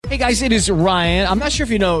Hey guys, it is Ryan. I'm not sure if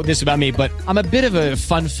you know this about me, but I'm a bit of a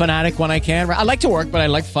fun fanatic when I can. I like to work, but I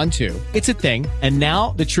like fun too. It's a thing. And now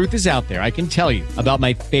the truth is out there. I can tell you about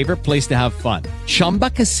my favorite place to have fun. Chumba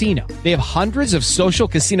Casino. They have hundreds of social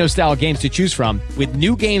casino style games to choose from with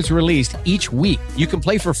new games released each week. You can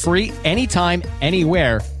play for free anytime,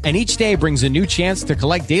 anywhere. And each day brings a new chance to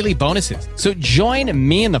collect daily bonuses. So join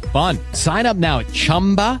me in the fun. Sign up now at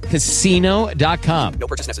ChumbaCasino.com. No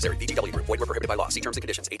purchase necessary. VGW Group. Void where prohibited by law. See terms and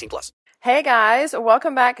conditions. 18+. Hey guys,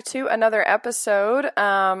 welcome back to another episode.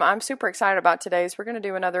 I'm super excited about today's. We're going to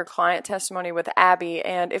do another client testimony with Abby.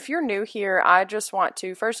 And if you're new here, I just want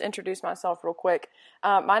to first introduce myself real quick.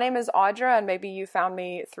 My name is Audra, and maybe you found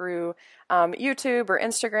me through YouTube or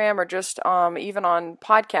Instagram or just even on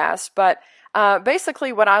podcasts. But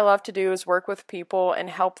basically what I love to do is work with people and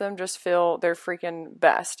help them just feel their freaking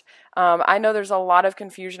best. I know there's a lot of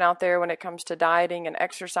confusion out there when it comes to dieting and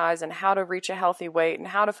exercise and how to reach a healthy weight and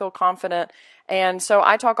how to feel confident. And so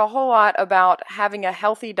I talk a whole lot about having a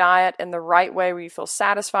healthy diet in the right way where you feel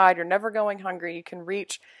satisfied, you're never going hungry, you can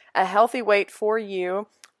reach a healthy weight for you.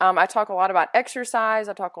 I talk a lot about exercise.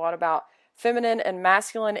 I talk a lot about feminine and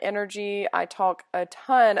masculine energy. I talk a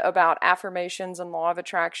ton about affirmations and law of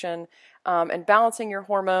attraction, and balancing your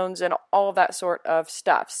hormones and all of that sort of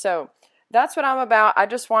stuff. So that's what I'm about. I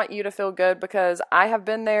just want you to feel good because I have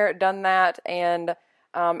been there, done that, and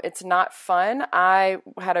it's not fun. I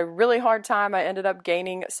had a really hard time. I ended up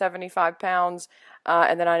gaining 75 pounds,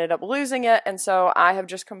 and then I ended up losing it. And so I have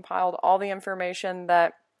just compiled all the information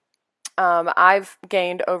that I've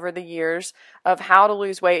gained over the years of how to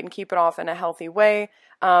lose weight and keep it off in a healthy way.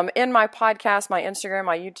 In my podcast, my Instagram,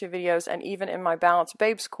 my YouTube videos, and even in my Balanced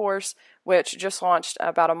Babes course, which just launched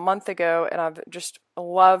about a month ago. And I've just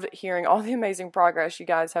loved hearing all the amazing progress you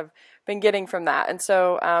guys have been getting from that. And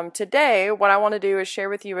so today, what I want to do is share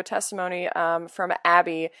with you a testimony from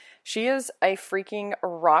Abby. She is a freaking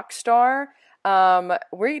rock star.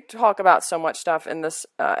 We talk about so much stuff in this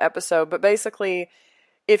episode, but basically,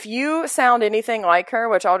 if you sound anything like her,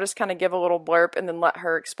 which I'll just kind of give a little blurb and then let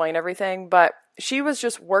her explain everything, but she was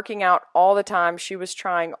just working out all the time. She was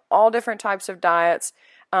trying all different types of diets.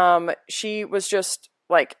 She was just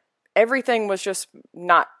like, everything was just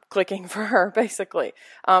not clicking for her, basically.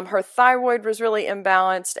 Her thyroid was really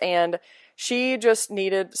imbalanced, and she just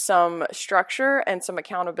needed some structure and some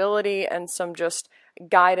accountability and some just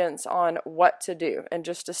guidance on what to do and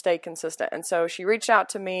just to stay consistent. And so she reached out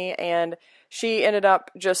to me, and she ended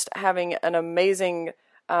up just having an amazing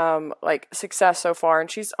success so far, and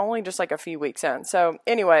she's only just like a few weeks in. So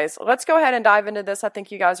anyways, let's go ahead and dive into this. I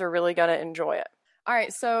think you guys are really going to enjoy it. All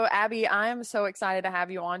right, so Abby, I am so excited to have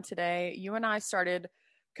you on today. You and I started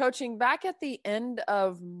coaching back at the end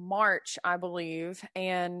of March, I believe,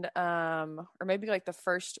 and or maybe like the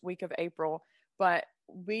first week of April, but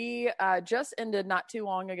we just ended not too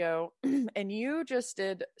long ago, and you just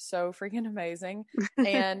did so freaking amazing.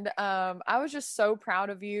 And I was just so proud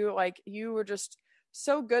of you. Like, you were just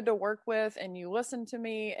so good to work with, and you listened to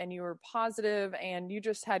me, and you were positive, and you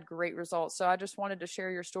just had great results. So I just wanted to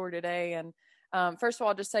share your story today. And first of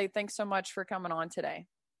all, just say thanks so much for coming on today.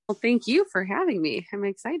 Well, thank you for having me. I'm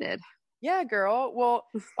excited. Yeah, girl. Well,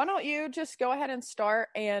 why don't you just go ahead and start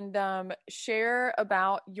and share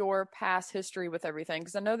about your past history with everything?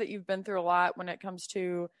 Because I know that you've been through a lot when it comes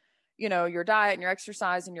to, you know, your diet and your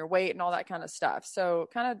exercise and your weight and all that kind of stuff. So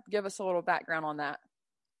kind of give us a little background on that.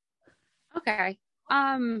 Okay.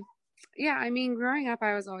 Yeah, I mean, growing up,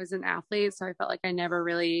 I was always an athlete, so I felt like I never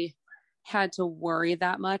really had to worry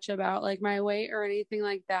that much about like my weight or anything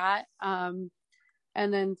like that.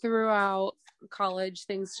 And then throughout college,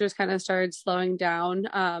 things just kind of started slowing down,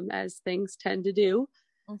 as things tend to do.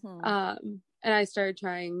 Mm-hmm. And I started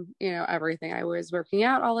trying, everything. I was working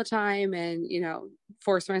out all the time and,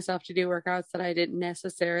 forced myself to do workouts that I didn't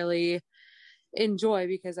necessarily enjoy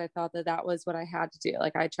because I thought that that was what I had to do.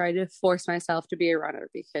 Like, I tried to force myself to be a runner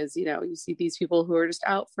because, you see these people who are just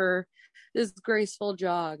out for this graceful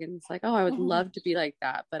jog, and it's like, oh, I would love to be like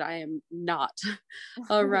that, but I am not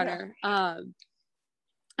a runner.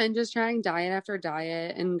 And just trying diet after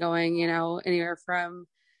diet and going, anywhere from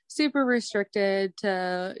super restricted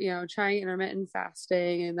to, trying intermittent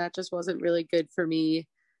fasting. And that just wasn't really good for me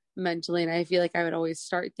mentally. And I feel like I would always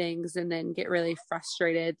start things and then get really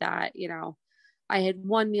frustrated that, I had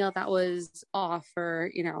one meal that was off, or,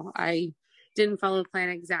 I didn't follow the plan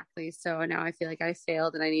exactly. So now I feel like I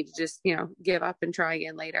failed and I need to just, give up and try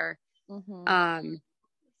again later. Mm-hmm.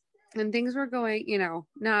 And things were going,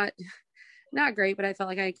 not great, but I felt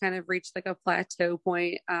like I kind of reached like a plateau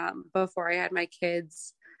point, before I had my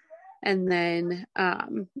kids. And then,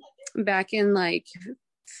 back in like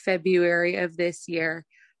February of this year,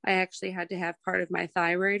 I actually had to have part of my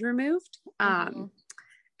thyroid removed. Mm-hmm.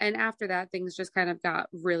 And after that, things just kind of got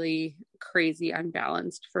really crazy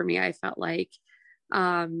unbalanced for me. I felt like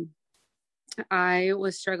um, I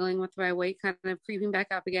was struggling with my weight kind of creeping back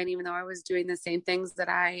up again, even though I was doing the same things that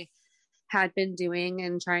I had been doing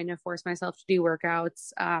and trying to force myself to do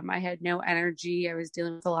workouts. I had no energy. I was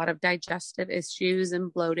dealing with a lot of digestive issues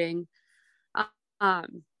and bloating.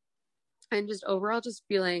 Um, and just overall just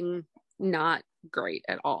feeling not great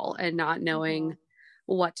at all and not knowing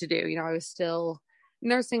what to do. I was still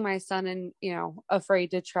nursing my son and,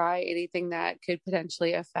 afraid to try anything that could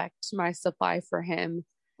potentially affect my supply for him.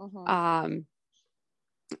 And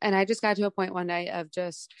I just got to a point one night of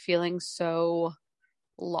just feeling so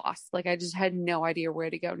lost. Like I just had no idea where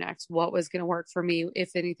to go next, what was going to work for me,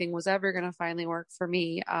 if anything was ever going to finally work for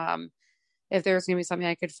me. If there was going to be something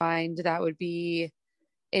I could find that would be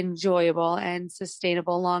enjoyable and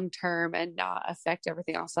sustainable long term and not affect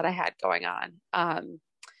everything else that I had going on.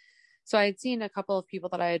 So I had seen a couple of people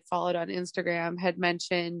that I had followed on Instagram had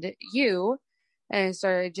mentioned you, and I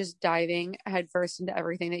started just diving headfirst into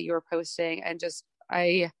everything that you were posting, and just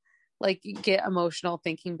I like get emotional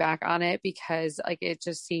thinking back on it because like it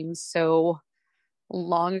just seems so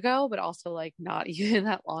long ago, but also like not even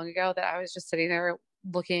that long ago, that I was just sitting there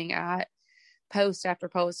looking at post after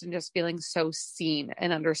post and just feeling so seen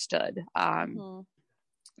and understood.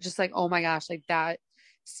 Just like, oh my gosh, like that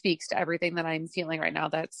speaks to everything that I'm feeling right now.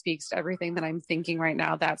 That speaks to everything that I'm thinking right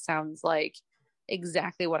now. That sounds like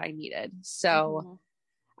exactly what I needed. So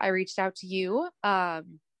I reached out to you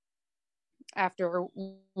after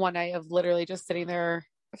one night of literally just sitting there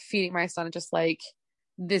feeding my son and just like,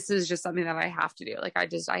 this is just something that I have to do. Like I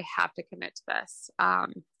have to commit to this.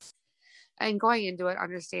 And going into it,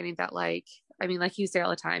 understanding that like you say all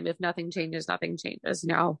the time, if nothing changes, nothing changes.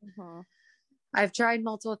 I've tried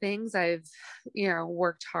multiple things. I've,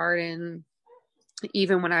 worked hard, and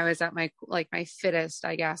even when I was at my fittest,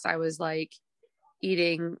 I guess I was like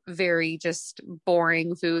eating very just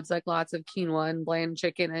boring foods, like lots of quinoa and bland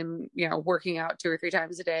chicken, and, working out 2 or 3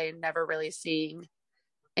 times a day and never really seeing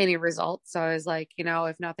any results. So I was like,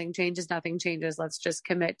 if nothing changes, nothing changes. Let's just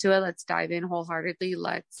commit to it. Let's dive in wholeheartedly.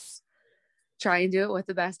 Let's try and do it with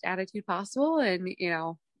the best attitude possible. And,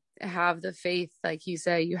 have the faith, like you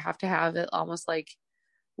say, you have to have it almost like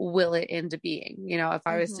will it into being. If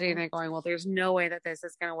I was sitting there going, well, there's no way that this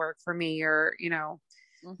is going to work for me, or,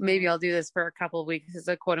 maybe I'll do this for a couple of weeks as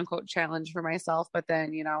a quote unquote challenge for myself, but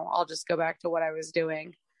then, I'll just go back to what I was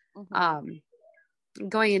doing.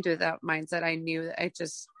 Going into that mindset, I knew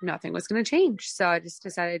that nothing was going to change. So I just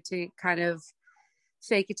decided to kind of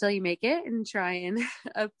fake it till you make it and try and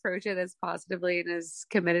approach it as positively and as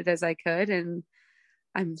committed as I could. And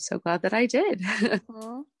I'm so glad that I did.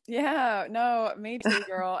 Yeah, no, me too,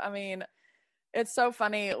 girl. I mean, it's so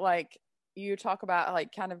funny. Like you talk about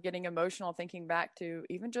like kind of getting emotional thinking back to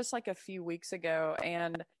even just like a few weeks ago.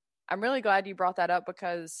 And I'm really glad you brought that up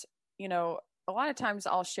because, a lot of times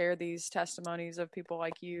I'll share these testimonies of people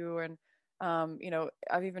like you. And,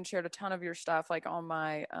 I've even shared a ton of your stuff like on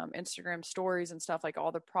my Instagram stories and stuff, like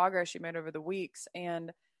all the progress you made over the weeks.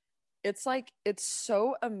 And it's like, it's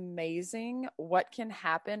so amazing what can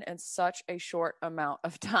happen in such a short amount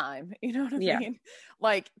of time. You know what I mean?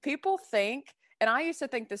 Like people think, and I used to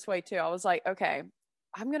think this way too. I was like, okay,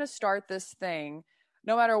 I'm going to start this thing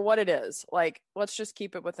no matter what it is. Like, let's just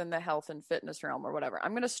keep it within the health and fitness realm or whatever.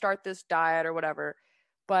 I'm going to start this diet or whatever.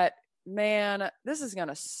 But man, this is going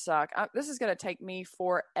to suck. This is going to take me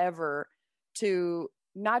forever to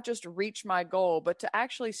not just reach my goal, but to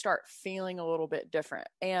actually start feeling a little bit different.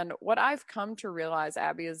 And what I've come to realize,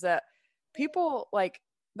 Abby, is that people like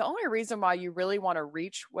the only reason why you really want to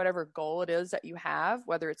reach whatever goal it is that you have,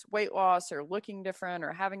 whether it's weight loss or looking different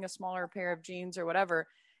or having a smaller pair of jeans or whatever,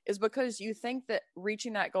 is because you think that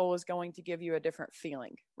reaching that goal is going to give you a different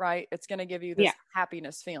feeling, right? It's going to give you this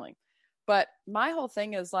happiness feeling. But my whole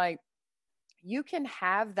thing is like, you can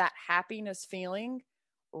have that happiness feeling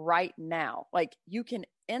right now. Like you can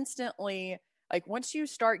instantly, like once you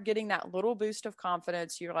start getting that little boost of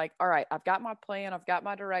confidence, you're like, all right, I've got my plan. I've got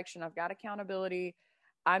my direction. I've got accountability.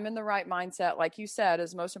 I'm in the right mindset. Like you said,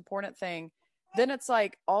 is the most important thing. Then it's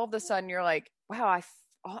like, all of a sudden you're like, wow,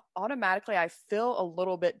 automatically I feel a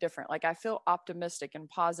little bit different. Like I feel optimistic and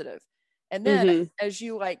positive. And then as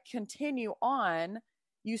you like continue on,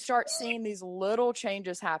 you start seeing these little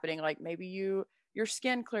changes happening. Like maybe your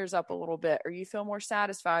skin clears up a little bit, or you feel more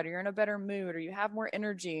satisfied, or you're in a better mood, or you have more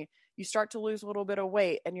energy. You start to lose a little bit of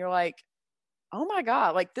weight, and you're like, oh my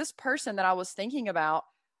God, like this person that I was thinking about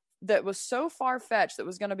that was so far-fetched, that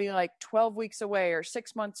was going to be like 12 weeks away or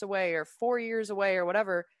 6 months away or 4 years away or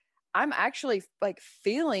whatever, I'm actually like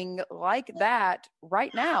feeling like that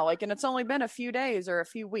right now. Like, and it's only been a few days or a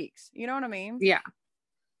few weeks. You know what I mean? Yeah.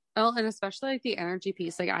 Oh, and especially like the energy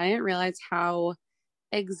piece. Like I didn't realize how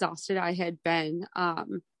exhausted I had been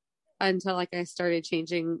until like I started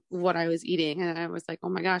changing what I was eating. And I was like, oh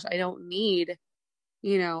my gosh, I don't need,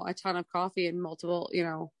 a ton of coffee and multiple,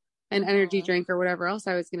 an energy drink or whatever else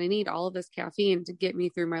I was going to need. All of this caffeine to get me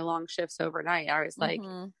through my long shifts overnight. I was like,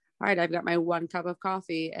 all right, I've got my 1 cup of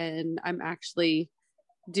coffee and I'm actually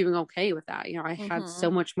doing okay with that. I had so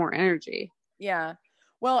much more energy. Yeah.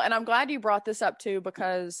 Well, and I'm glad you brought this up too,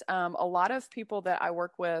 because a lot of people that I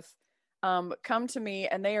work with come to me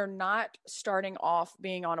and they are not starting off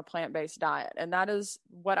being on a plant-based diet. And that is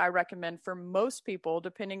what I recommend for most people,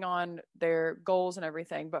 depending on their goals and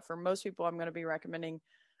everything. But for most people, I'm going to be recommending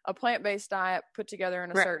a plant-based diet put together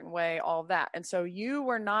in a certain way, all of that. And so you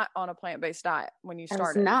were not on a plant-based diet when you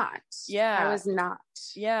started. I was not. Yeah. I was not.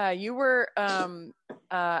 Yeah. You were, I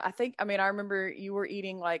remember you were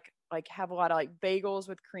eating like have a lot of like bagels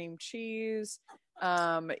with cream cheese.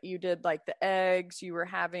 You did like the eggs, you were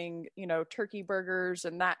having, turkey burgers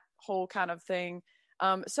and that whole kind of thing.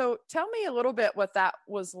 So tell me a little bit what that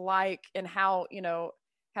was like and how,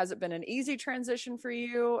 has it been an easy transition for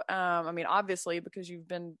you? Obviously because you've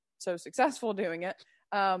been so successful doing it.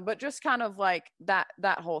 But just kind of like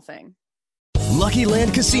that whole thing. Lucky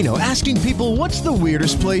Land Casino, asking people, what's the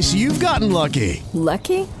weirdest place you've gotten lucky?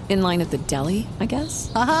 Lucky? In line at the deli, I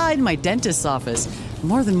guess? Aha, in my dentist's office.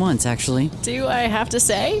 More than once, actually. Do I have to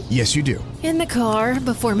say? Yes, you do. In the car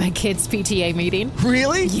before my kids' PTA meeting.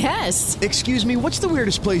 Really? Yes. Excuse me, what's the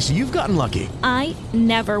weirdest place you've gotten lucky? I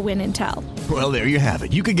never win and tell. Well, there you have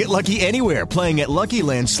it. You can get lucky anywhere, playing at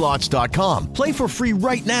LuckyLandSlots.com. Play for free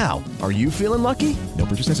right now. Are you feeling lucky? No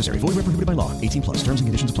purchase necessary. Void where prohibited by law. 18+. Terms and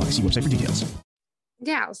conditions apply. See website for details.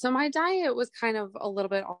 Yeah. So my diet was kind of a little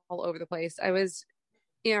bit all over the place. I was,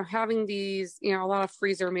 having these, a lot of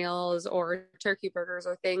freezer meals or turkey burgers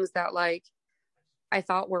or things that like I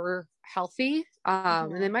thought were healthy.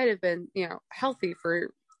 And they might have been, healthy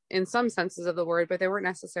in some senses of the word, but they weren't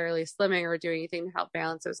necessarily slimming or doing anything to help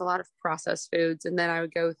balance. It was a lot of processed foods. And then I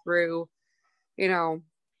would go through,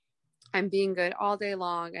 I'm being good all day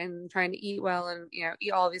long and trying to eat well and,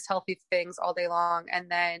 eat all these healthy things all day long.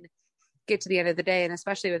 And then get to the end of the day, and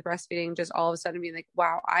especially with breastfeeding, just all of a sudden being like,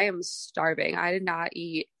 wow, I am starving. I did not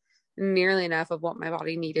eat nearly enough of what my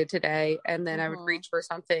body needed today. And then I would reach for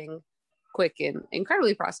something quick and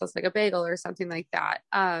incredibly processed, like a bagel or something like that.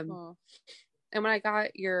 And when I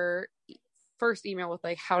got your first email with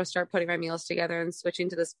like how to start putting my meals together and switching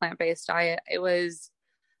to this plant-based diet, it was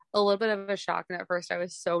a little bit of a shock. And at first I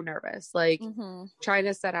was so nervous, like trying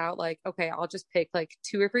to set out like, okay, I'll just pick like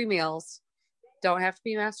 2 or 3 meals. Don't have to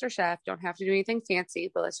be Master Chef. Don't have to do anything fancy,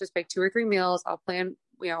 but let's just pick 2 or 3 meals. I'll plan,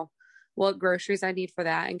 what groceries I need for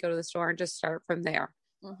that and go to the store and just start from there.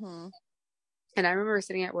 And I remember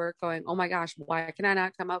sitting at work going, oh my gosh, why can I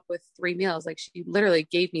not come up with 3 meals? Like she literally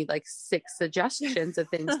gave me like 6 suggestions of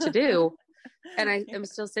things to do. And I am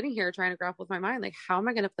still sitting here trying to grapple with my mind. Like, how am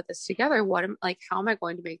I going to put this together? How am I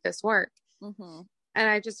going to make this work? And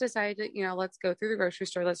I just decided, let's go through the grocery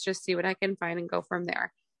store. Let's just see what I can find and go from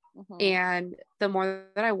there. And the more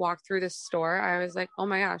that I walked through the store, I was like, oh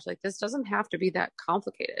my gosh, like this doesn't have to be that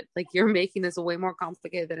complicated. Like you're making this way more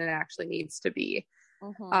complicated than it actually needs to be.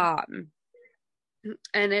 And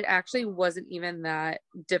it actually wasn't even that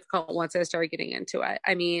difficult once I started getting into it.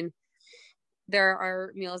 I mean, there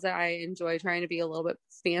are meals that I enjoy trying to be a little bit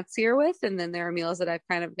fancier with. And then there are meals that I've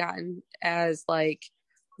kind of gotten as like,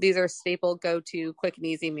 these are staple go-to quick and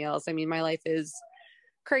easy meals. I mean, my life is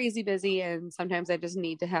crazy busy and sometimes I just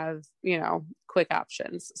need to have, quick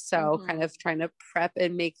options. So kind of trying to prep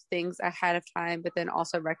and make things ahead of time, but then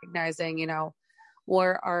also recognizing,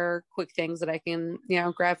 what are quick things that I can,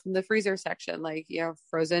 grab from the freezer section, like,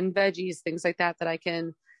 frozen veggies, things like that I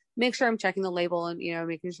can make sure I'm checking the label and,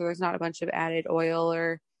 making sure there's not a bunch of added oil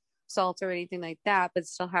or salt or anything like that, but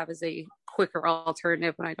still have as a quicker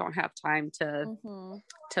alternative when I don't have time to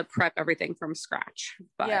prep everything from scratch.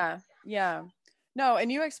 But yeah. No,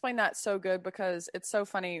 and you explain that so good because it's so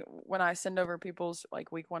funny when I send over people's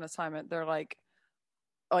like week 1 assignment, they're like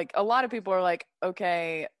a lot of people are like,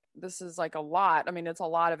 okay, this is like a lot. I mean, it's a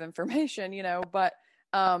lot of information, but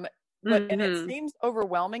and it seems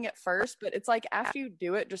overwhelming at first, but it's like after you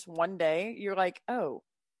do it just one day, you're like, oh,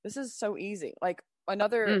 this is so easy. Like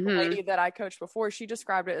another lady that I coached before, she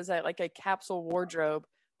described it as like a capsule wardrobe,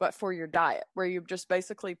 but for your diet, where you just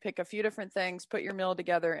basically pick a few different things, put your meal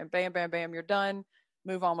together and bam, bam, bam, you're done,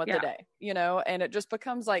 move on with the day, and it just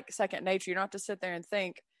becomes like second nature. You don't have to sit there and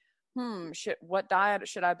think, what diet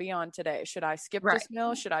should I be on today? Should I skip Right. this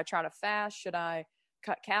meal? Should I try to fast? Should I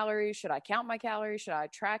cut calories? Should I count my calories? Should I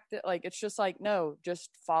track it? Like, it's just like, no, just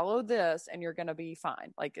follow this and you're going to be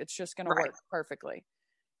fine. Like, it's just going to work perfectly.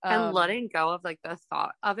 And letting go of like the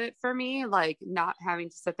thought of it for me, like not having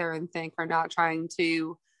to sit there and think, or not trying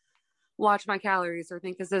to watch my calories or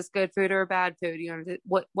think, is this good food or bad food? You know,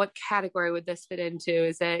 what category would this fit into?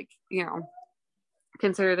 Is it, you know,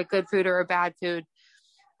 considered a good food or a bad food?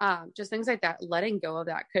 Just things like that. Letting go of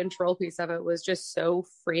that control piece of it was just so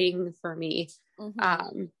freeing for me.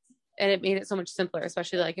 And it made it so much simpler,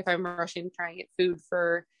 especially like if I'm rushing to try and get food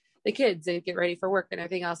for the kids and get ready for work and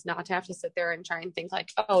everything else, not to have to sit there and try and think like,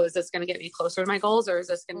 oh, is this going to get me closer to my goals, or is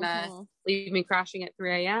this going to leave me crashing at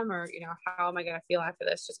 3 a.m. or, you know, how am I going to feel after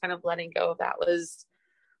this? Just kind of letting go of that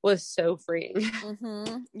was so freeing.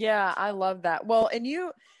 Yeah, I love that. Well, and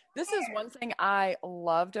this is one thing I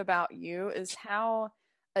loved about you, is how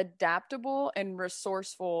adaptable and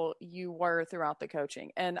resourceful you were throughout the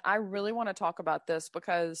coaching. And I really want to talk about this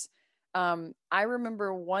because I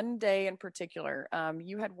remember one day in particular,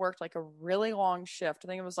 you had worked like a really long shift. I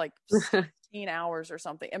think it was like 16 hours or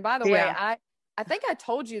something. And by the way, I think I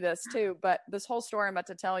told you this too, but this whole story I'm about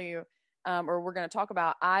to tell you, or we're going to talk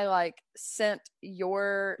about, I like sent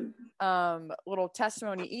your little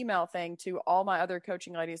testimony email thing to all my other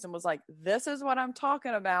coaching ladies and was like, this is what I'm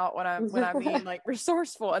talking about when I mean like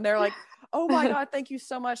resourceful. And they're like, oh my God, thank you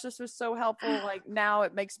so much. This was so helpful. Like now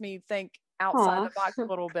it makes me think outside the box a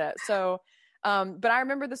little bit. So, but I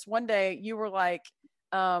remember this one day you were like,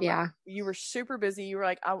 you were super busy. You were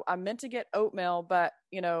like, I meant to get oatmeal, but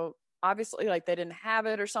you know, obviously like they didn't have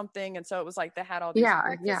it or something. And so it was like, they had all these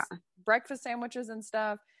breakfast sandwiches and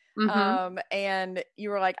stuff. And you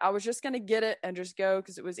were like, I was just going to get it and just go,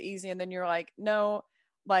 'cause it was easy. And then you're like, no,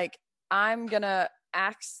 like I'm going to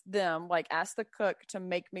ask the cook to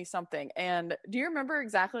make me something. And do you remember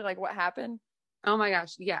exactly like what happened? Oh my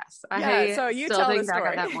gosh. Yes. So you still tell think the back story.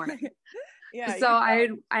 on that morning. So I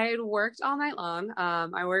had worked all night long.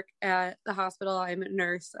 I work at the hospital. I'm a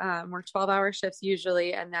nurse, work 12-hour shifts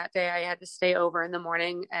usually. And that day I had to stay over in the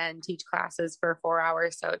morning and teach classes for 4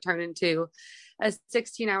 hours. So it turned into a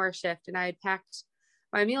 16-hour shift. And I had packed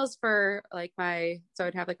my meals for like so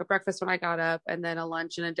I'd have like a breakfast when I got up, and then a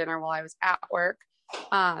lunch and a dinner while I was at work.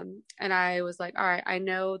 And I was like, all right, I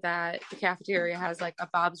know that the cafeteria has like a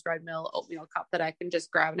Bob's Red Mill oatmeal cup that I can just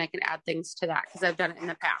grab, and I can add things to that, 'cause I've done it in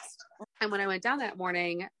the past. And when I went down that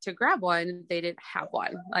morning to grab one, they didn't have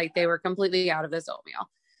one. Like they were completely out of this oatmeal.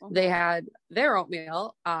 They had their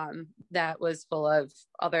oatmeal, that was full of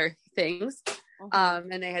other things.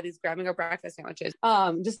 And they had these grab and go breakfast sandwiches.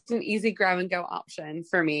 Just an easy grab and go option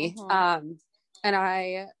for me. And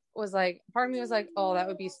I was like, part of me was like, oh, that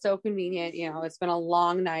would be so convenient. You know, it's been a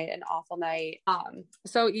long night, an awful night.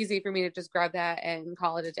 So easy for me to just grab that and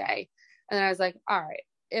call it a day. And then I was like, all right,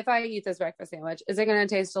 if I eat this breakfast sandwich, is it going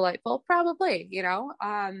to taste delightful? Probably, you know,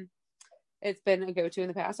 it's been a go-to in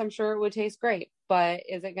the past. I'm sure it would taste great, but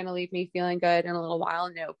is it going to leave me feeling good in a little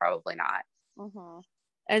while? No, probably not.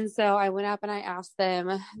 And so I went up and I asked them,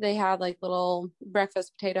 they had like little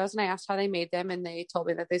breakfast potatoes, and I asked how they made them. And they told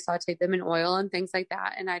me that they sauteed them in oil and things like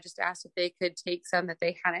that. And I just asked if they could take some that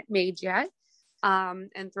they hadn't made yet,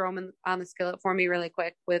 and throw them on the skillet for me really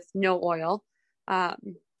quick with no oil.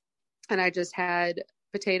 And I just had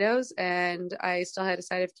potatoes, and I still had a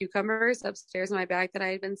side of cucumbers upstairs in my bag that I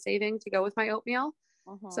had been saving to go with my oatmeal.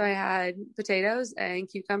 So I had potatoes and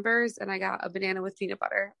cucumbers, and I got a banana with peanut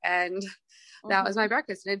butter, and that was my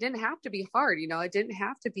breakfast. And it didn't have to be hard. You know, it didn't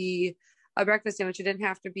have to be a breakfast sandwich. It didn't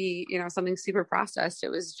have to be, you know, something super processed. It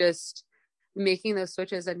was just making those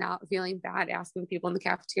switches and not feeling bad, asking people in the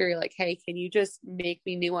cafeteria, like, hey, can you just make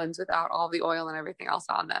me new ones without all the oil and everything else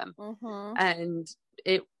on them? And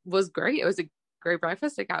it was great. It was a great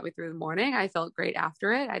breakfast. It got me through the morning. I felt great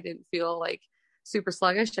after it. I didn't feel like super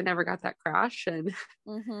sluggish. I never got that crash. And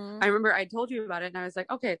I remember I told you about it, and I was like,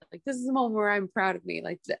 okay, like this is a moment where I'm proud of me.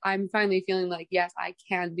 Like I'm finally feeling like, yes, I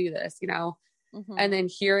can do this, you know? And then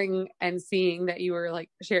hearing and seeing that you were like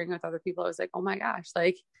sharing with other people, I was like, oh my gosh,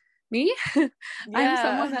 like me, I'm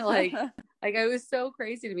someone that like it was so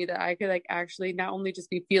crazy to me that I could like actually not only just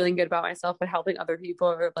be feeling good about myself, but helping other people.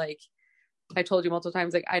 Or like I told you multiple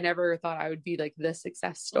times, like I never thought I would be like this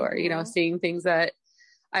success story, you know, seeing things that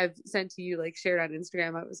I've sent to you, like shared on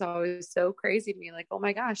Instagram. It was always so crazy to me. Like, oh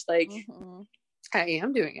my gosh, like I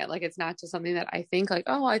am doing it. Like, it's not just something that I think like,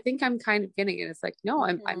 oh, I think I'm kind of getting it. It's like, no,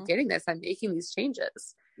 I'm getting this. I'm making these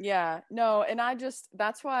changes. Yeah, no. And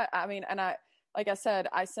that's why, I mean, and like I said,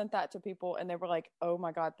 I sent that to people and they were like, oh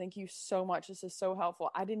my God, thank you so much. This is so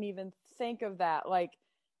helpful. I didn't even think of that. Like,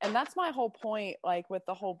 And that's my whole point, like with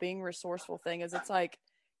the whole being resourceful thing, is it's like,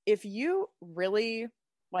 if you really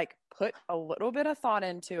like put a little bit of thought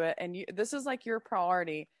into it and this is like your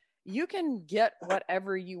priority, you can get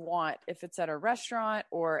whatever you want, if it's at a restaurant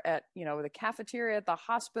or at, the cafeteria at the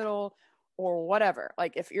hospital or whatever.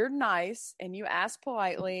 Like if you're nice and you ask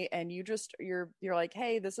politely and you're like,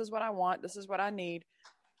 hey, this is what I want, this is what I need,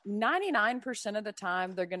 99% of the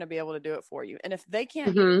time they're going to be able to do it for you. And if they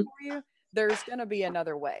can't do it for you, there's going to be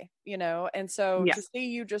another way, and so to see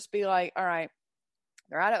you just be like, all right,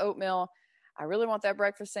 they're out of oatmeal, I really want that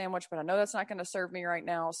breakfast sandwich, but I know that's not going to serve me right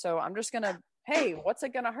now, so I'm just going to, hey, what's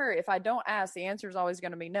it going to hurt? If I don't ask, the answer is always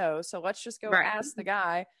going to be no, so let's just go ask the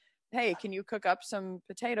guy, hey, can you cook up some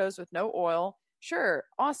potatoes with no oil? Sure,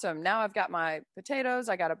 awesome, now I've got my potatoes,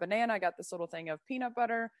 I got a banana, I got this little thing of peanut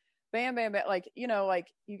butter, bam, bam, bam, like, like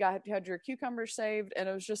you had your cucumbers saved, and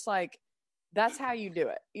it was just like, that's how you do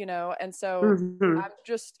it, and so I'm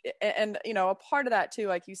just, and a part of that too,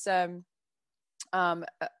 like you said,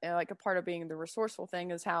 like a part of being the resourceful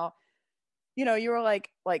thing is how, you were like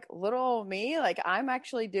little me, like I'm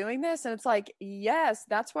actually doing this. And it's like, yes,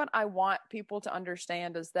 that's what I want people to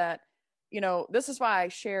understand, is that, this is why I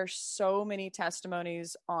share so many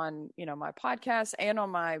testimonies on, my podcast and on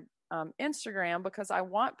my Instagram, because I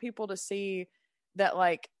want people to see that,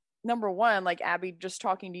 like, number one, like Abby, just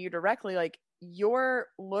talking to you directly, like your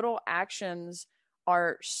little actions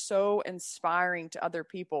are so inspiring to other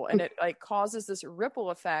people. And it like causes this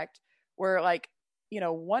ripple effect where like,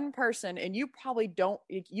 one person, and you probably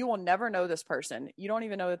you will never know this person. You don't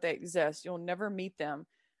even know that they exist. You'll never meet them.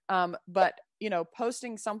 But,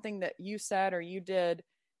 posting something that you said or you did,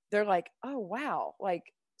 they're like, oh, wow. Like,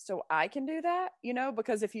 so I can do that,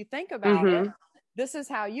 because if you think about it, this is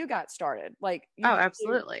how you got started. Like,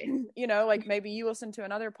 absolutely. Like maybe you listened to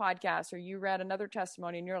another podcast or you read another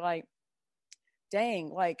testimony and you're like, dang,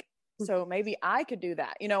 like, so maybe I could do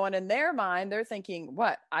that, and in their mind, they're thinking,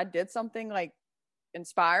 what, I did something like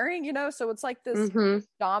inspiring, so it's like this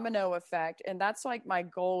domino effect. And that's like my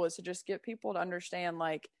goal, is to just get people to understand,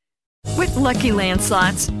 like, with Lucky Land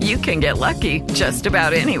Slots, you can get lucky just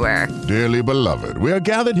about anywhere. Dearly beloved, we are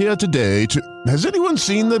gathered here today to... Has anyone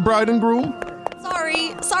seen the bride and groom?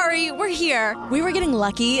 Sorry, we're here. We were getting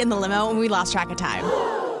lucky in the limo and we lost track of time.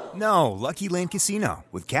 No, Lucky Land Casino,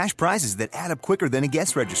 with cash prizes that add up quicker than a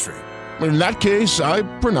guest registry. In that case, I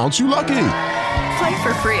pronounce you lucky. Play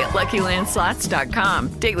for free at LuckyLandSlots.com.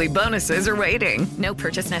 Daily bonuses are waiting. No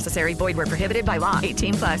purchase necessary. Void where prohibited by law.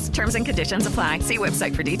 18+. Terms and conditions apply. See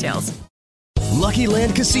website for details. Lucky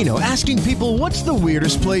Land Casino, asking people, what's the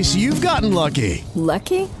weirdest place you've gotten lucky?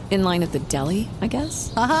 Lucky? In line at the deli, I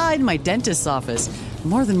guess? Aha, in my dentist's office.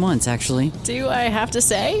 More than once, actually. Do I have to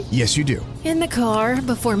say? Yes, you do. In the car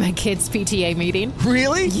before my kids' PTA meeting.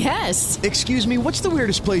 Really? Yes. Excuse me, what's the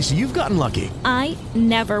weirdest place you've gotten lucky? I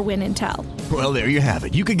never win and tell. Well, there you have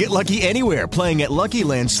it. You can get lucky anywhere, playing at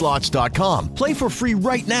LuckyLandSlots.com. Play for free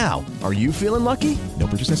right now. Are you feeling lucky? No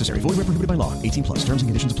purchase necessary. Void where prohibited by law. 18+. Terms and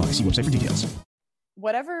conditions apply. See website for details.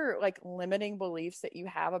 Whatever like limiting beliefs that you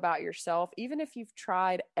have about yourself, even if you've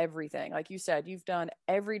tried everything, like you said, you've done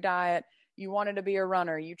every diet, you wanted to be a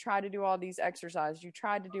runner, you tried to do all these exercises, you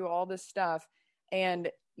tried to do all this stuff, and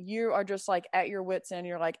you are just like at your wits end,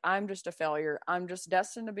 you're like, I'm just a failure, I'm just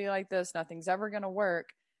destined to be like this, nothing's ever going to work.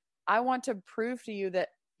 I want to prove to you that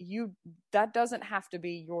that doesn't have to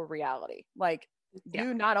be your reality. Like,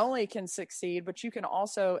 you not only can succeed, but you can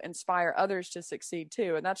also inspire others to succeed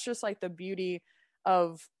too. And that's just like the beauty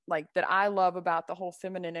of like that I love about the whole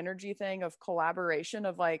feminine energy thing of collaboration,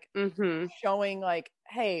 of like showing like,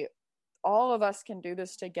 hey, all of us can do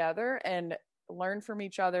this together and learn from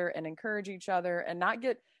each other and encourage each other and not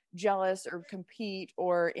get jealous or compete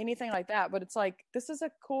or anything like that. But it's like, this is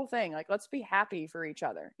a cool thing. Like, let's be happy for each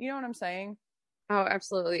other. You know what I'm saying? Oh,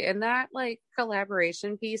 absolutely. And that like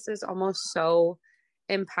collaboration piece is almost so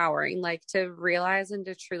empowering, like to realize and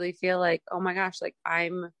to truly feel like, oh my gosh, like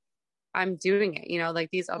I'm doing it, like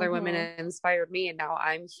these other women inspired me, and now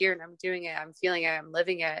I'm here and I'm doing it. I'm feeling it. I'm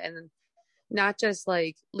living it. And not just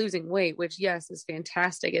like losing weight, which yes, is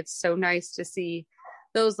fantastic. It's so nice to see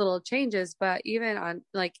those little changes, but even on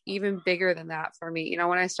like even bigger than that for me,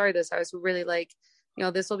 when I started this, I was really like,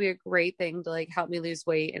 this will be a great thing to like help me lose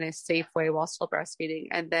weight in a safe way while still breastfeeding.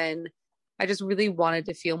 And then I just really wanted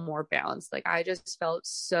to feel more balanced. Like I just felt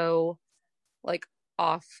so like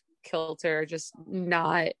off kilter, just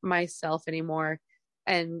not myself anymore.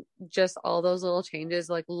 And just all those little changes,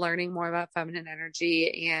 like learning more about feminine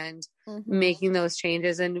energy and making those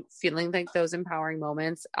changes and feeling like those empowering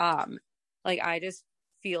moments. Like I just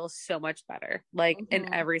feel so much better, like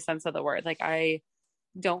in every sense of the word. Like I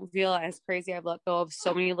don't feel as crazy. I've let go of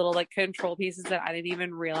so many little like control pieces that I didn't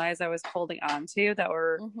even realize I was holding on to that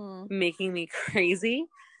were making me crazy.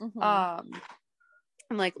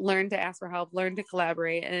 And like learn to ask for help, learn to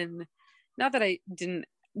collaborate. And not that I didn't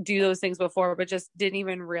do those things before, but just didn't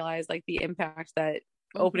even realize like the impact that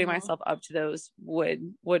opening myself up to those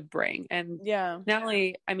would bring. And not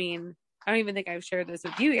only, I mean, I don't even think I've shared this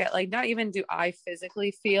with you yet. Like, not even do I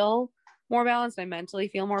physically feel more balanced, I mentally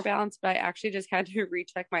feel more balanced, but I actually just had to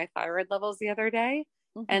recheck my thyroid levels the other day,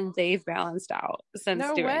 and they've balanced out since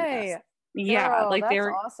doing this. Yeah, girl, like that's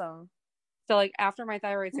they're awesome. So like after my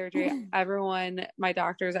thyroid surgery, my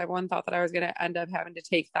doctors, everyone thought that I was going to end up having to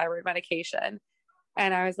take thyroid medication.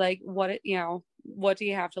 And I was like, what do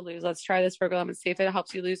you have to lose? Let's try this program and see if it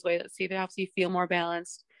helps you lose weight. Let's see if it helps you feel more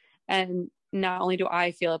balanced. And not only do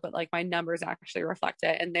I feel it, but like my numbers actually reflect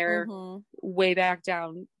it. And they're way back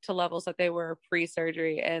down to levels that they were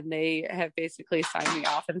pre-surgery. And they have basically signed me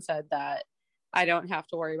off and said that I don't have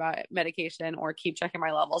to worry about medication or keep checking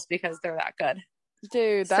my levels because they're that good.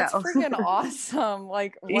 Dude, that's freaking awesome.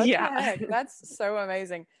 Like, what the heck? That's so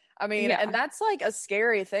amazing. I mean, and that's like a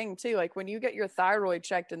scary thing too. Like when you get your thyroid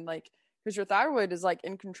checked and like, because your thyroid is like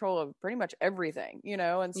in control of pretty much everything, you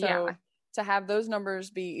know? And so to have those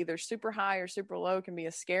numbers be either super high or super low can be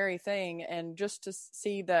a scary thing. And just to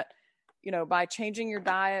see that, you know, by changing your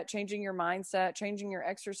diet, changing your mindset, changing your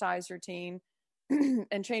exercise routine,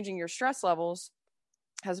 and changing your stress levels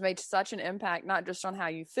has made such an impact, not just on how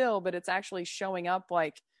you feel, but it's actually showing up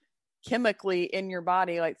like chemically in your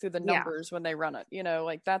body, like through the numbers when they run it, you know,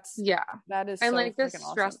 like that is and so like the awesome.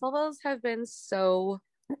 Stress levels have been so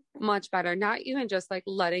much better, not even just like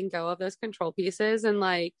letting go of those control pieces. And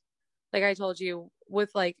like I told you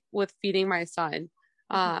with feeding my son,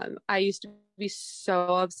 I used to be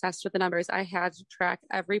so obsessed with the numbers. I had to track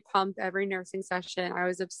every pump, every nursing session. I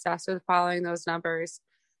was obsessed with following those numbers.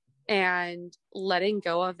 And letting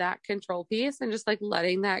go of that control piece and just like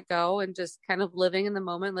letting that go and just kind of living in the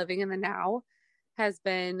moment, living in the now has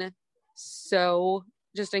been so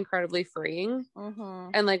just incredibly freeing.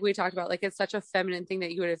 And like we talked about, like, it's such a feminine thing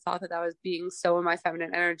that you would have thought that was being so in my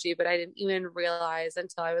feminine energy, but I didn't even realize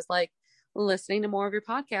until I was like listening to more of your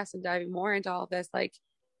podcast and diving more into all of this, like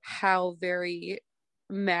how very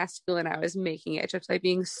masculine I was making it, just like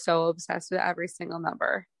being so obsessed with every single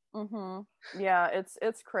number. Yeah,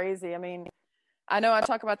 it's crazy. I mean, I know I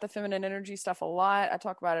talk about the feminine energy stuff a lot. I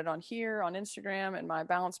talk about it on here, on Instagram, and my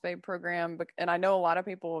Balance Babe program. And I know a lot of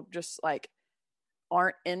people just like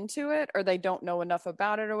aren't into it, or they don't know enough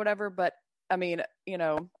about it or whatever. But I mean, you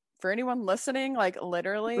know, for anyone listening, like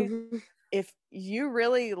literally, if you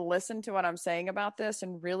really listen to what I'm saying about this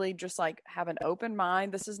and really just like have an open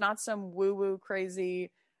mind, this is not some woo-woo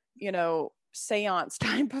crazy, you know, seance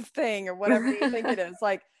type of thing or whatever you think it is.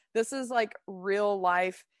 Like, this is like real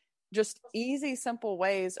life, just easy, simple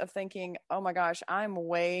ways of thinking, oh my gosh, I'm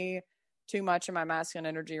way too much in my masculine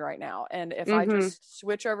energy right now. And if I just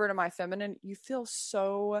switch over to my feminine, you feel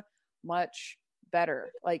so much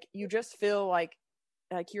better. Like you just feel like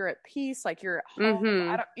you're at peace, like you're at home.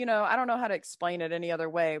 I don't know how to explain it any other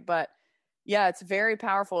way, but yeah, it's very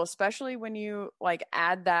powerful, especially when you like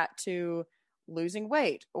add that to losing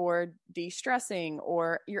weight or de-stressing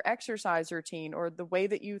or your exercise routine or the way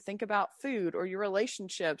that you think about food or your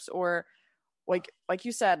relationships or like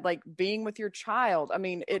you said, like being with your child. I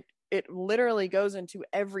mean, it literally goes into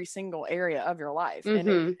every single area of your life.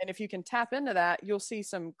 And if you can tap into that, you'll see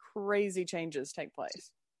some crazy changes take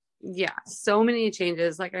place. Yeah, so many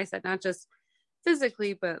changes. Like I said, not just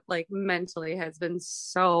physically, but like mentally has been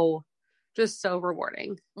so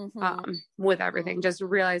rewarding with everything. Just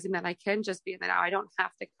realizing that I can just be in the now. I don't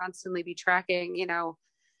have to constantly be tracking, you know,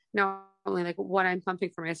 not only like what I'm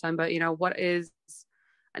pumping for my son, but you know, what is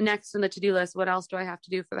next on the to-do list? What else do I have to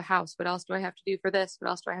do for the house? What else do I have to do for this? What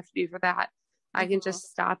else do I have to do for that? I can just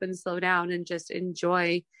stop and slow down and just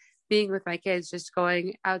enjoy being with my kids, just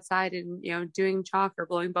going outside and, you know, doing chalk or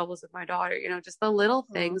blowing bubbles with my daughter, you know, just the little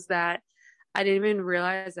things that I didn't even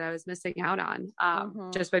realize that I was missing out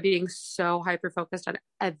on, just by being so hyper-focused on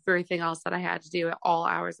everything else that I had to do at all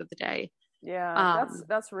hours of the day. Yeah,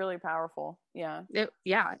 that's really powerful. Yeah.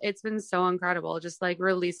 It's been so incredible. Just like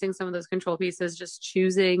releasing some of those control pieces, just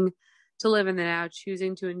choosing to live in the now,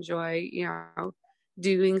 choosing to enjoy, you know,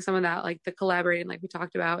 doing some of that, like the collaborating, like we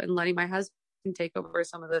talked about, and letting my husband take over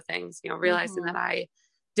some of the things, you know, realizing that I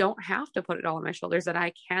don't have to put it all on my shoulders, that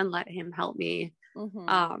I can let him help me.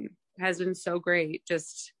 Has been so great.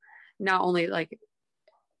 Just not only like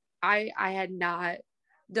I had not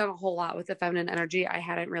done a whole lot with the feminine energy. I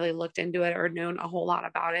hadn't really looked into it or known a whole lot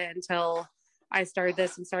about it until I started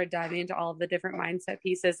this and started diving into all of the different mindset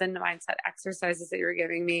pieces and mindset exercises that you're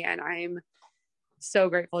giving me. And I'm so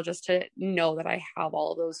grateful just to know that I have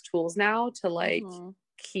all of those tools now to like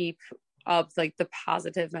keep up like the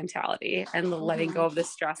positive mentality and the letting go of the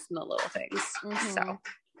stress and the little things. So,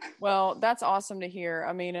 well, that's awesome to hear.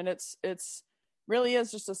 I mean, and it's really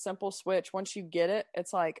is just a simple switch. Once you get it,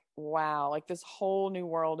 it's like, wow, like this whole new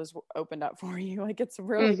world is opened up for you. Like it's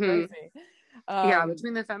really crazy. Yeah,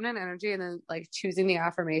 between the feminine energy and then like choosing the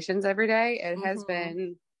affirmations every day, it has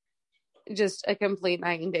been just a complete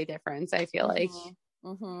night and day difference. I feel like,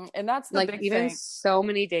 and that's the like big even thing. so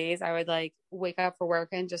many days I would like wake up for work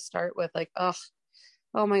and just start with like,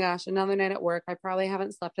 oh my gosh, another night at work. I probably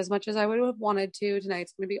haven't slept as much as I would have wanted to.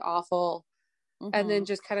 Tonight's going to be awful. And then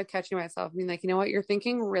just kind of catching myself. I mean, like, you know what, you're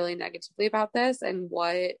thinking really negatively about this, and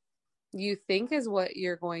what you think is what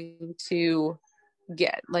you're going to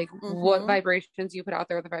get. Like what vibrations you put out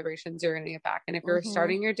there are the vibrations you're going to get back. And if you're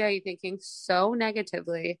starting your day thinking so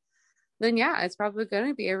negatively, then yeah, it's probably going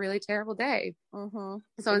to be a really terrible day.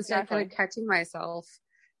 So instead of kind of catching myself,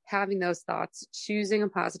 having those thoughts, choosing a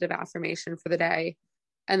positive affirmation for the day.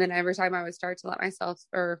 And then every time I would start to let myself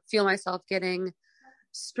or feel myself getting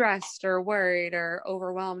stressed or worried or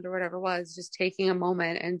overwhelmed or whatever it was, just taking a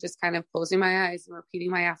moment and just kind of closing my eyes and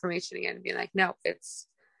repeating my affirmation again and being like, no, it's,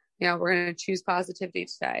 you know, we're going to choose positivity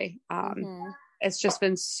today. It's just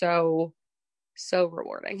been so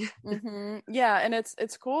rewarding. Yeah. And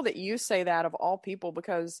it's cool that you say that of all people,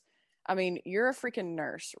 because I mean, you're a freaking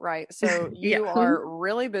nurse, right? So you are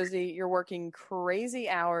really busy. You're working crazy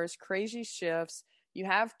hours, crazy shifts. You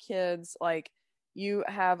have kids, like you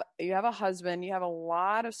have a husband, you have a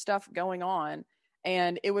lot of stuff going on,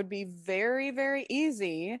 and it would be very, very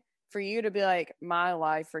easy for you to be like, my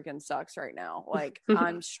life freaking sucks right now. Like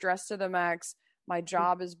I'm stressed to the max. My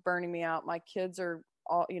job is burning me out. My kids are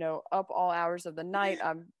all, you know, up all hours of the night.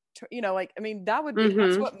 You know, like, I mean, that would be,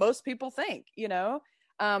 that's what most people think, you know?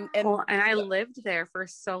 And I lived there for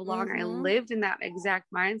so long. I lived in that exact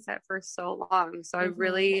mindset for so long. So I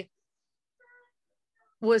really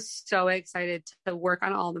was so excited to work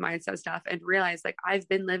on all the mindset stuff and realize like I've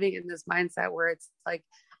been living in this mindset where it's like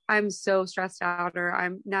I'm so stressed out, or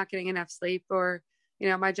I'm not getting enough sleep, or, you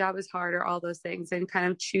know, my job is hard, or all those things, and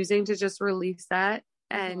kind of choosing to just release that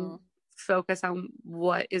and focus on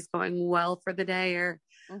what is going well for the day, or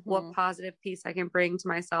what positive piece I can bring to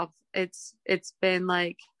myself. It's been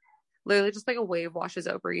like literally just like a wave washes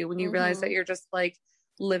over you when you realize that you're just like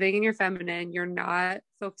living in your feminine. You're not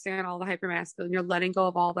focusing on all the hypermasculine. You're letting go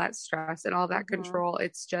of all that stress and all that control.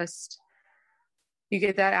 It's just, you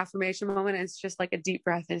get that affirmation moment, and it's just like a deep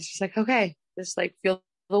breath, and it's just like, okay, just like feel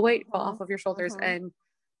the weight fall off of your shoulders. And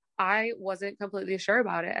I wasn't completely sure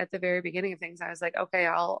about it at the very beginning of things. I was like, okay,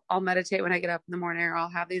 I'll meditate when I get up in the morning, or I'll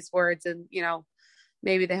have these words, and, you know,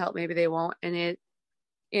 maybe they help, maybe they won't. And it,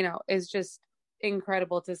 you know, is just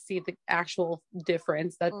incredible to see the actual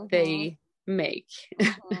difference that they make.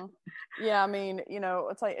 Yeah. I mean, you know,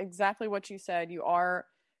 it's like exactly what you said. You are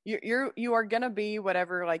going to be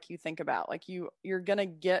whatever, like you think about, like you're going to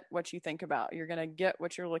get what you think about, you're going to get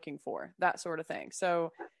what you're looking for, that sort of thing.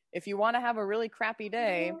 So if you want to have a really crappy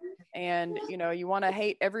day and, you know, you want to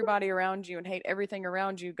hate everybody around you and hate everything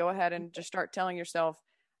around you, go ahead and just start telling yourself,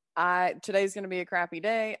 today's going to be a crappy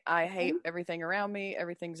day. I hate everything around me.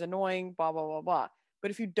 Everything's annoying, blah, blah, blah, blah.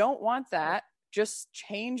 But if you don't want that, just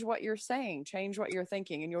change what you're saying, change what you're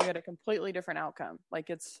thinking, and you'll get a completely different outcome. Like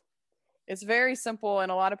it's very simple, and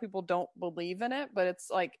a lot of people don't believe in it, but it's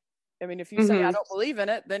like, I mean, if you say I don't believe in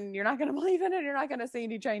it, then you're not going to believe in it. You're not going to see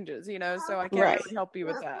any changes, you know? So I can't really help you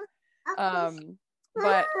with that.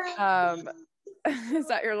 But is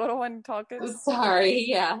that your little one talking? Sorry.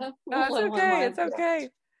 Yeah. No, it's okay. It's okay.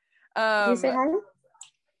 Can you say hi?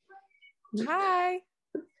 Hi.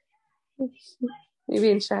 Maybe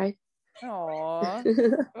being shy. Aw,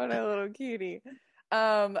 what a little cutie.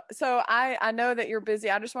 So I know that you're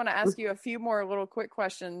busy. I just want to ask you a few more little quick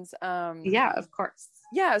questions. Yeah, of course.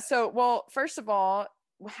 Yeah. So, well, first of all,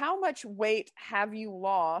 how much weight have you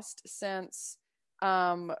lost since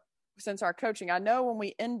our coaching? I know when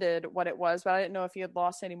we ended what it was, but I didn't know if you had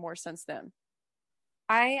lost any more since then.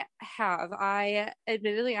 I have. I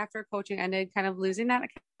admittedly, after coaching ended, kind of losing that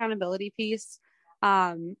accountability piece.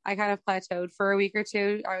 I kind of plateaued for a week or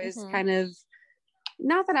two. I was kind of,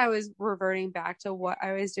 not that I was reverting back to what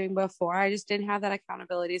I was doing before. I just didn't have that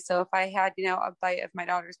accountability. So if I had, you know, a bite of my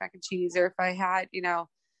daughter's mac and cheese, or if I had, you know,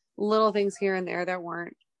 little things here and there that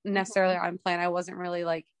weren't necessarily on plan, I wasn't really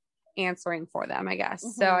like answering for them, I guess.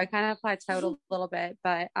 So I kind of plateaued a little bit,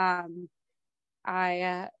 but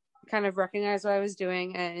I kind of recognized what I was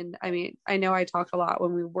doing. And I mean, I know I talked a lot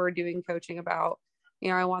when we were doing coaching about,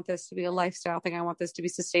 I want this to be a lifestyle thing. I want this to be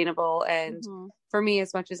sustainable. And for me,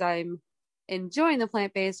 as much as I'm enjoying the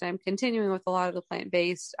plant-based, I'm continuing with a lot of the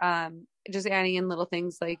plant-based, just adding in little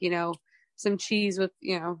things like, some cheese with,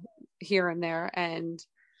 here and there. And,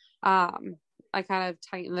 I kind of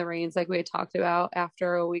tightened the reins like we had talked about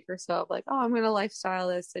after a week or so of like, oh, I'm going to lifestyle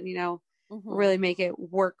this and, really make it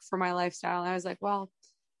work for my lifestyle. And I was like, well,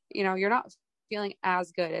 you're not feeling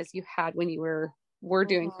as good as you had when you were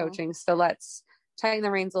doing coaching. So let's tighten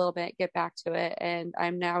the reins a little bit, get back to it. And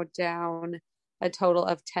I'm now down a total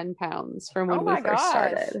of 10 pounds from when we first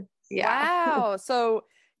started. Yeah. Wow. So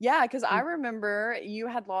yeah, because I remember you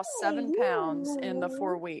had lost 7 pounds in the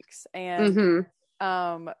 4 weeks. And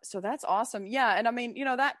so that's awesome. Yeah. And I mean,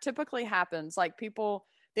 that typically happens. Like people,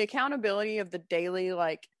 the accountability of the daily,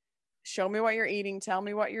 like, show me what you're eating, tell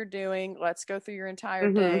me what you're doing, let's go through your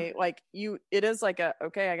entire day. Like it is like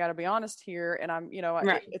okay, I got to be honest here. And I'm,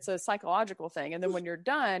 right. It's a psychological thing. And then when you're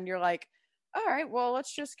done, you're like, all right, well,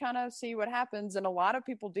 let's just kind of see what happens. And a lot of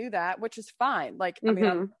people do that, which is fine. Like, I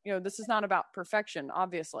mean, this is not about perfection,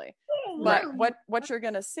 obviously, but what you're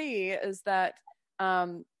going to see is that,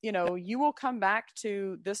 you will come back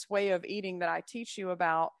to this way of eating that I teach you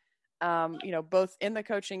about, both in the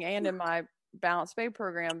coaching and in my Balanced Babe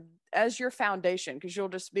program as your foundation. Cause you'll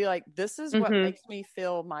just be like, this is what makes me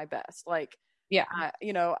feel my best. Like,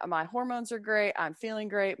 my hormones are great. I'm feeling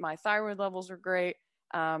great. My thyroid levels are great.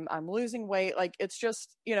 I'm losing weight. Like, it's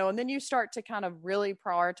just, and then you start to kind of really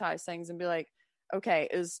prioritize things and be like, okay,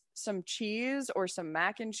 is some cheese or some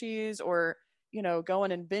mac and cheese or,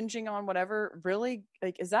 going and binging on whatever really,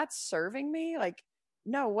 like, is that serving me? Like,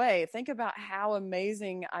 no way. Think about how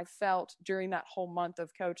amazing I felt during that whole month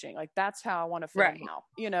of coaching. Like, that's how I want to feel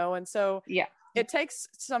now, and so it takes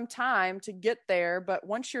some time to get there. But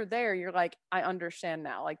once you're there, you're like, I understand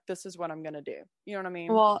now. Like, this is what I'm going to do. You know what I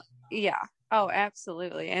mean? Well, yeah. Oh,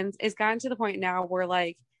 absolutely. And it's gotten to the point now where,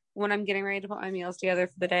 like, when I'm getting ready to put my meals together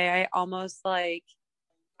for the day, I almost like,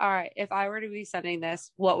 all right, if I were to be sending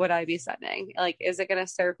this, what would I be sending? Like, is it going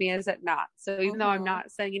to serve me? Is it not? So even though I'm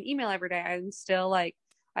not sending an email every day, I'm still like,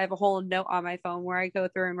 I have a whole note on my phone where I go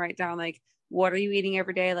through and write down, like, what are you eating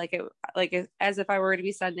every day? Like as if I were to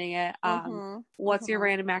be sending it. What's your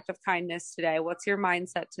random act of kindness today? What's your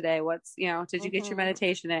mindset today? What's, did you get your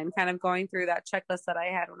meditation in? Kind of going through that checklist that I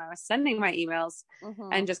had when I was sending my emails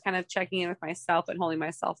and just kind of checking in with myself and holding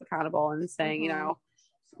myself accountable and saying,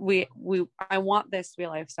 I want this to be a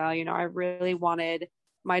lifestyle. I really wanted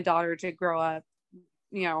my daughter to grow up,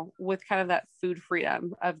 with kind of that food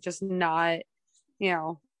freedom of just not,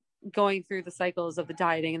 going through the cycles of the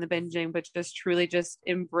dieting and the binging, but just truly just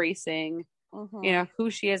embracing,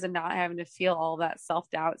 who she is and not having to feel all that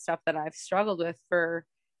self-doubt stuff that I've struggled with for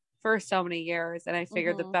so many years. And I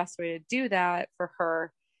figured the best way to do that for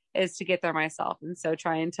her is to get there myself. And so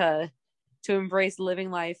trying to embrace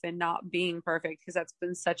living life and not being perfect, because that's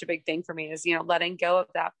been such a big thing for me, is, letting go of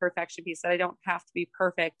that perfection piece, that I don't have to be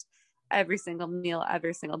perfect every single meal,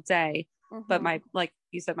 every single day. But like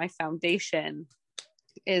you said, my foundation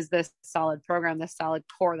is this solid program, this solid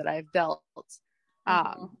core that I've built.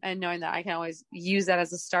 And knowing that I can always use that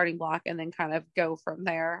as a starting block and then kind of go from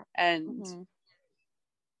there and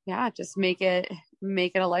just make it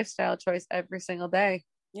a lifestyle choice every single day.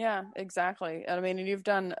 Yeah, exactly. And I mean, you've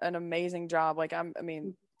done an amazing job. Like,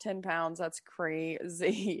 10 pounds, that's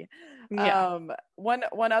crazy. Yeah.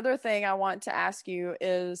 One other thing I want to ask you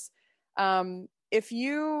is, if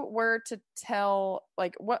you were to tell,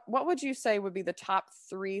 like, what would you say would be the top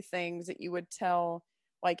 3 things that you would tell,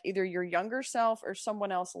 like, either your younger self or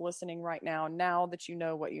someone else listening right now that you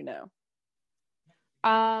know what you know?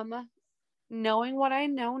 Knowing what I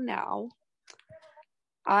know now,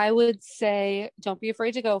 I would say, don't be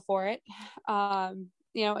afraid to go for it.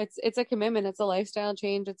 It's a commitment. It's a lifestyle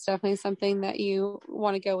change. It's definitely something that you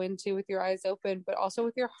want to go into with your eyes open, but also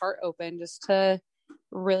with your heart open, just to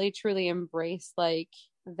really truly embrace, like,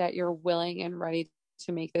 that you're willing and ready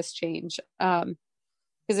to make this change. Because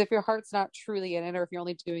if your heart's not truly in it, or if you're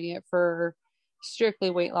only doing it for strictly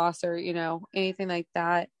weight loss or, anything like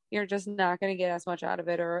that, you're just not going to get as much out of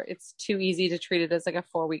it, or it's too easy to treat it as like a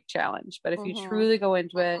 4-week challenge. But if you truly go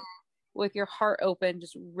into it with your heart open,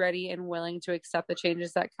 just ready and willing to accept the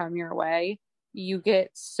changes that come your way, you get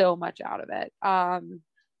so much out of it.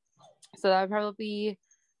 So that would probably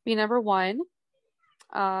be number 1.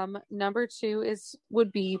 Number 2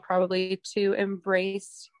 would be probably to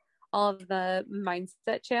embrace all of the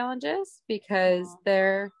mindset challenges, because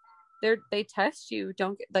they test you.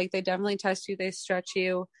 They definitely test you. They stretch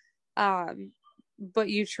you. but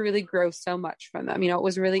you truly grow so much from them. It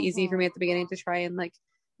was really easy for me at the beginning to try and like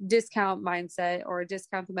discount mindset or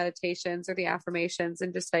discount the meditations or the affirmations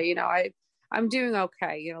and just say, I'm doing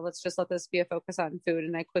okay. Let's just let this be a focus on food.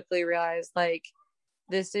 And I quickly realized like,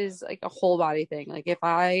 this is like a whole body thing. Like if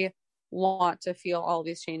I want to feel all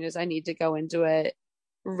these changes, I need to go into it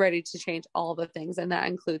ready to change all the things. And that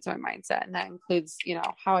includes my mindset. And that includes,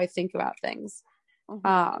 how I think about things.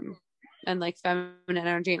 And like feminine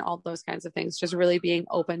energy and all those kinds of things, just really being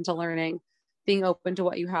open to learning, being open to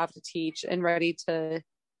what you have to teach and ready to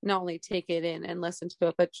not only take it in and listen to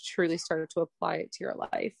it, but truly start to apply it to your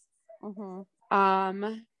life.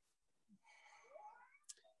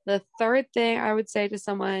 The third thing I would say to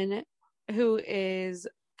someone who is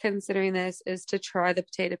considering this is to try the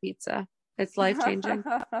potato pizza. It's life-changing.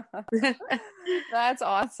 That's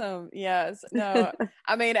awesome. Yes. No,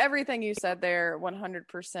 I mean, everything you said there,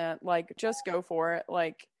 100%, like, just go for it.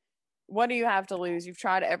 Like, what do you have to lose? You've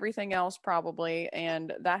tried everything else probably,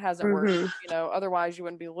 and that hasn't worked. Otherwise you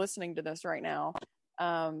wouldn't be listening to this right now.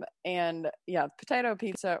 And yeah, potato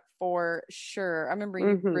pizza for sure. I remember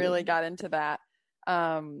you really got into that.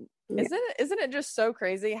 Isn't it just so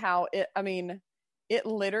crazy how it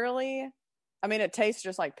literally, it tastes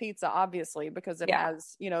just like pizza, obviously, because it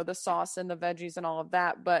has, the sauce and the veggies and all of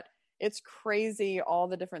that, but it's crazy all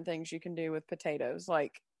the different things you can do with potatoes.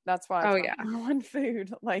 Like, that's why it's my number one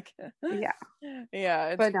food. Like, it's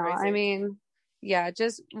but no, crazy.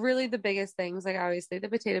 Just really the biggest things, like obviously the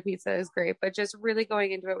potato pizza is great, but just really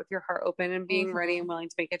going into it with your heart open and being ready and willing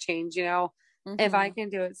to make a change. If I can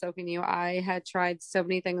do it, so can you. I had tried so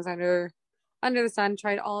many things under the sun,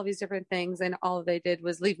 tried all of these different things, and all they did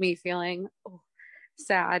was leave me feeling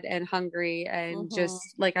sad and hungry and just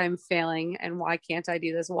like I'm failing, and why can't I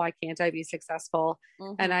do this? Why can't I be successful?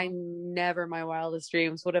 And I never in my wildest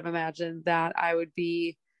dreams would have imagined that I would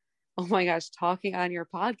be, oh my gosh, talking on your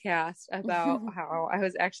podcast about how I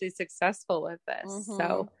was actually successful with this.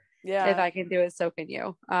 So if I can do it, so can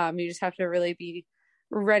you. You just have to really be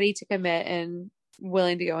ready to commit and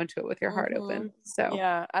willing to go into it with your heart open. So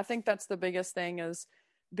yeah, I think that's the biggest thing, is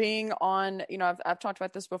being on, I've talked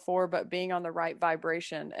about this before, but being on the right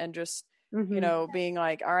vibration and just, being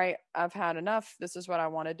like, all right, I've had enough. This is what I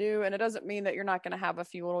want to do. And it doesn't mean that you're not going to have a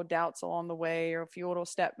few little doubts along the way or a few little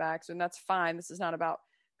step backs. And that's fine. This is not about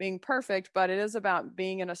being perfect, but it is about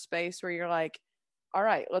being in a space where you're like, all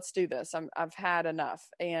right, let's do this. I've had enough.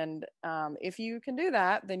 And if you can do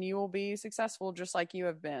that, then you will be successful just like you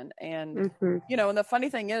have been. And, and the funny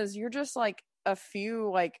thing is, you're just like a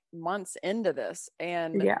few months into this.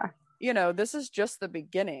 And, this is just the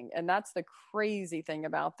beginning. And that's the crazy thing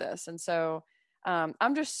about this. And so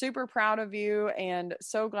I'm just super proud of you and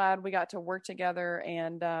so glad we got to work together.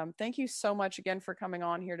 And thank you so much again for coming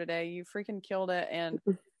on here today. You freaking killed it. And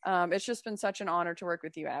it's just been such an honor to work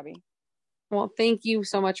with you, Abby. Well, thank you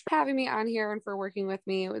so much for having me on here and for working with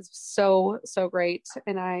me. It was so, so great.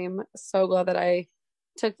 And I'm so glad that I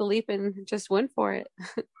took the leap and just went for it.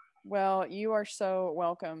 Well, you are so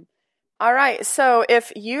welcome. All right. So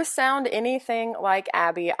if you sound anything like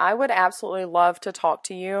Abby, I would absolutely love to talk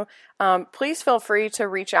to you. Please feel free to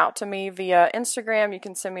reach out to me via Instagram. You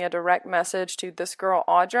can send me a direct message to This Girl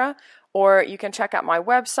Audra, or you can check out my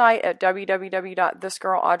website at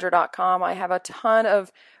www.thisgirlaudra.com. I have a ton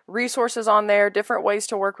of resources on there, different ways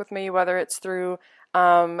to work with me, whether it's through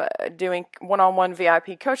doing one-on-one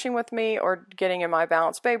VIP coaching with me or getting in my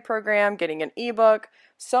Balanced Babe program, getting an ebook,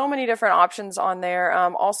 so many different options on there.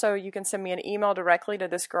 Also, you can send me an email directly to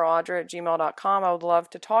thisgirlaudra@gmail.com. I would love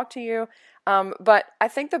to talk to you. But I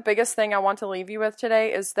think the biggest thing I want to leave you with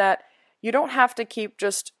today is that you don't have to keep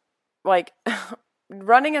just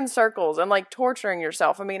running in circles and torturing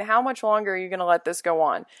yourself. I mean, how much longer are you going to let this go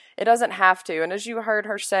on? It doesn't have to. And as you heard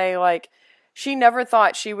her say, she never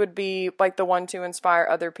thought she would be the one to inspire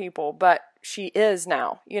other people, but she is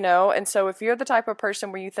now, And so if you're the type of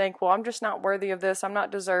person where you think, well, I'm just not worthy of this, I'm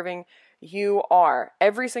not deserving, you are.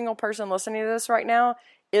 Every single person listening to this right now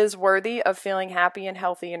is worthy of feeling happy and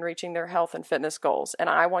healthy and reaching their health and fitness goals. And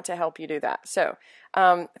I want to help you do that. So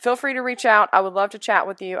feel free to reach out. I would love to chat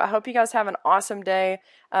with you. I hope you guys have an awesome day.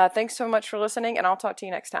 Thanks so much for listening, and I'll talk to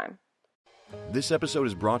you next time. This episode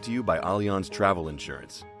is brought to you by Allianz Travel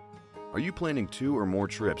Insurance. Are you planning 2 or more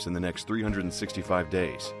trips in the next 365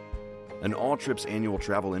 days? An all-trips annual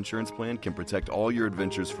travel insurance plan can protect all your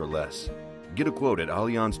adventures for less. Get a quote at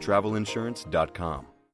AllianzTravelInsurance.com.